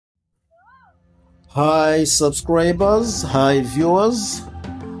Hi subscribers, hi viewers.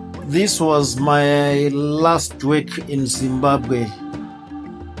 This was my last week in Zimbabwe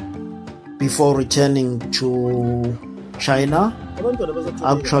before returning to China.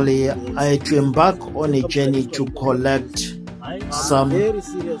 Actually, I had to embark on a journey to collect some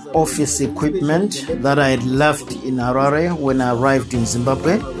office equipment that I had left in Harare when I arrived in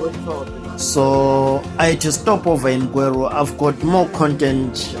Zimbabwe. So I had to stop over in Gweru. I've got more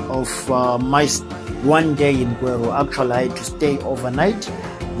content of my one day in Gweru. Actually, I had to stay overnight,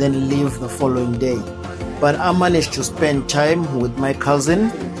 then leave the following day. But I managed to spend time with my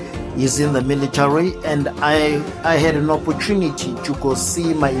cousin. He's in the military, and I had an opportunity to go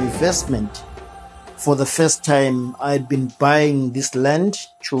see my investment. For the first time, I'd been buying this land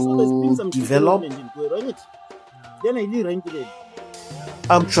to develop.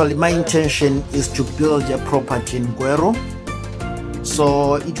 Actually, my intention is to build a property in Gweru.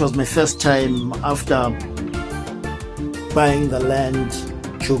 So it was my first time after buying the land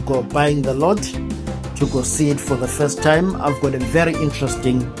to go buying the lot to go see it for the first time. I've got a very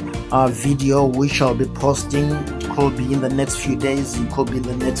interesting video which I'll be posting. It could be in the next few days, it could be in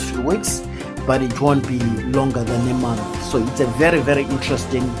the next few weeks, but it won't be longer than a month. So it's a very, very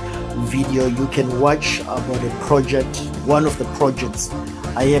interesting video you can watch about a project, one of the projects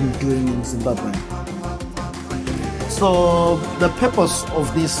I am doing in Zimbabwe. So the purpose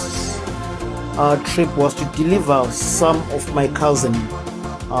of this trip was to deliver some of my cousin.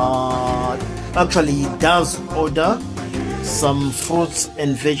 Actually, he does order some fruits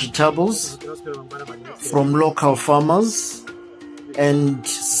and vegetables from local farmers and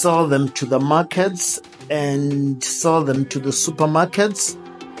sell them to the markets and sell them to the supermarkets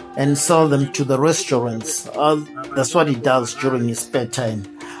and sell them to the restaurants. That's what he does during his spare time.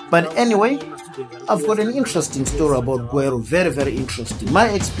 But anyway, I've got an interesting story about Gweru, very, very interesting. My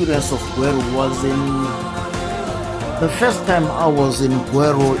experience of Gweru was the first time I was in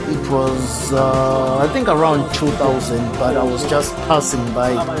Gweru, it was I think around 2000, but I was just passing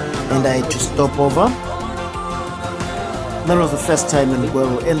by and I had to stop over. That was the first time in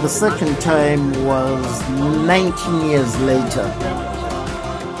Gweru, and the second time was 19 years later.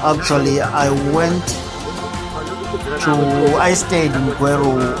 Actually, I stayed in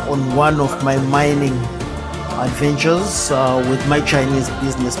Gweru on one of my mining adventures with my Chinese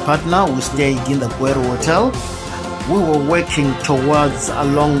business partner. We stayed in the Gweru Hotel. We were working towards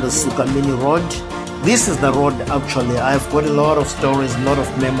along the Sukamini Road. This is the road actually. I've got a lot of stories, a lot of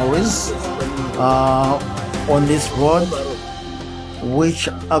memories on this road, which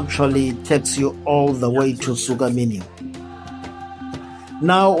actually takes you all the way to Sukamini.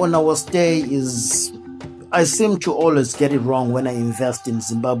 Now on our stay I seem to always get it wrong when I invest in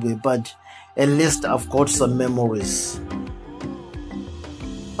Zimbabwe, but at least I've got some memories.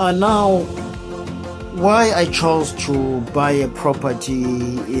 Now, why I chose to buy a property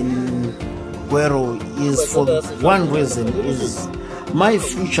in Gweru is for one reason, is my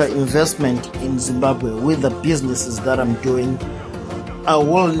future investment in Zimbabwe with the businesses that I'm doing. I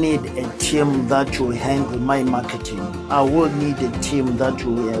will need a team that will handle my marketing. I will need a team that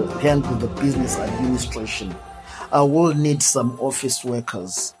will handle the business administration. I will need some office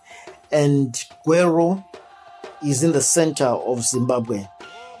workers. And Gweru is in the center of Zimbabwe.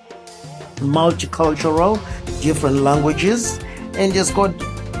 Multicultural, different languages, and it's got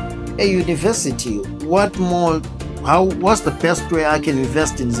a university. What's the best way I can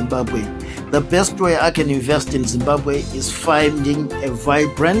invest in Zimbabwe? The best way I can invest in Zimbabwe is finding a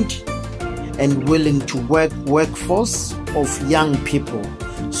vibrant and willing to work workforce of young people.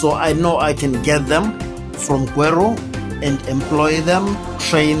 So I know I can get them from Gweru and employ them,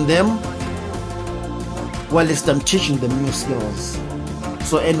 train them, whilst I'm teaching them new skills.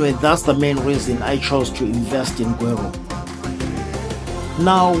 So anyway, that's the main reason I chose to invest in Gweru.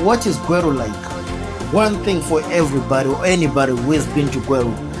 Now, what is Gweru like? One thing for everybody or anybody who has been to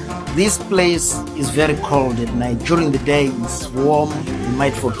Gweru: this place is very cold at night. During the day, it's warm. You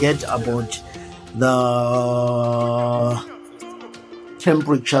might forget about the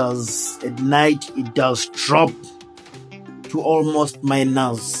temperatures. At night, it does drop to almost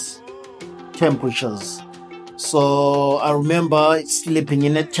minus temperatures. So I remember sleeping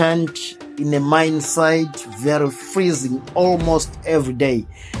in a tent in a mine site, very freezing almost every day.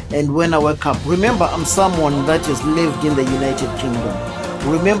 And when I wake up, remember, I'm someone that has lived in the United Kingdom.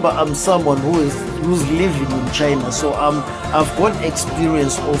 Remember, I'm someone who's living in China, so I've got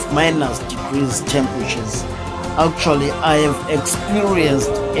experience of minus degrees temperatures. Actually, I have experienced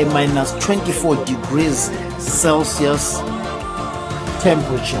a minus 24 degrees Celsius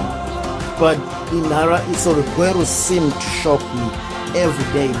temperature. But in Harare, Gweru seemed to shock me.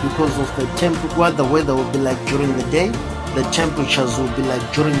 every day because of the what the weather will be like during the day. The temperatures will be like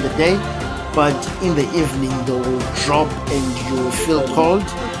during the day, but in the evening they will drop and you will feel cold.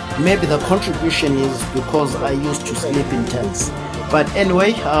 Maybe the contribution is because I used to sleep in tents. But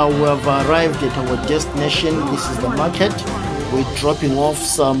anyway, we have arrived at our destination. This is the market. We're dropping off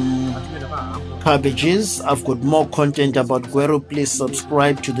some cabbages. I've got more content about Gweru. Please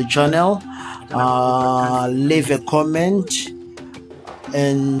subscribe to the channel, leave a comment,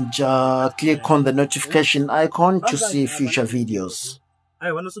 and click on the notification icon to see future videos.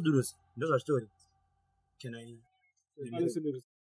 I want to do this. Those are stories. Can I?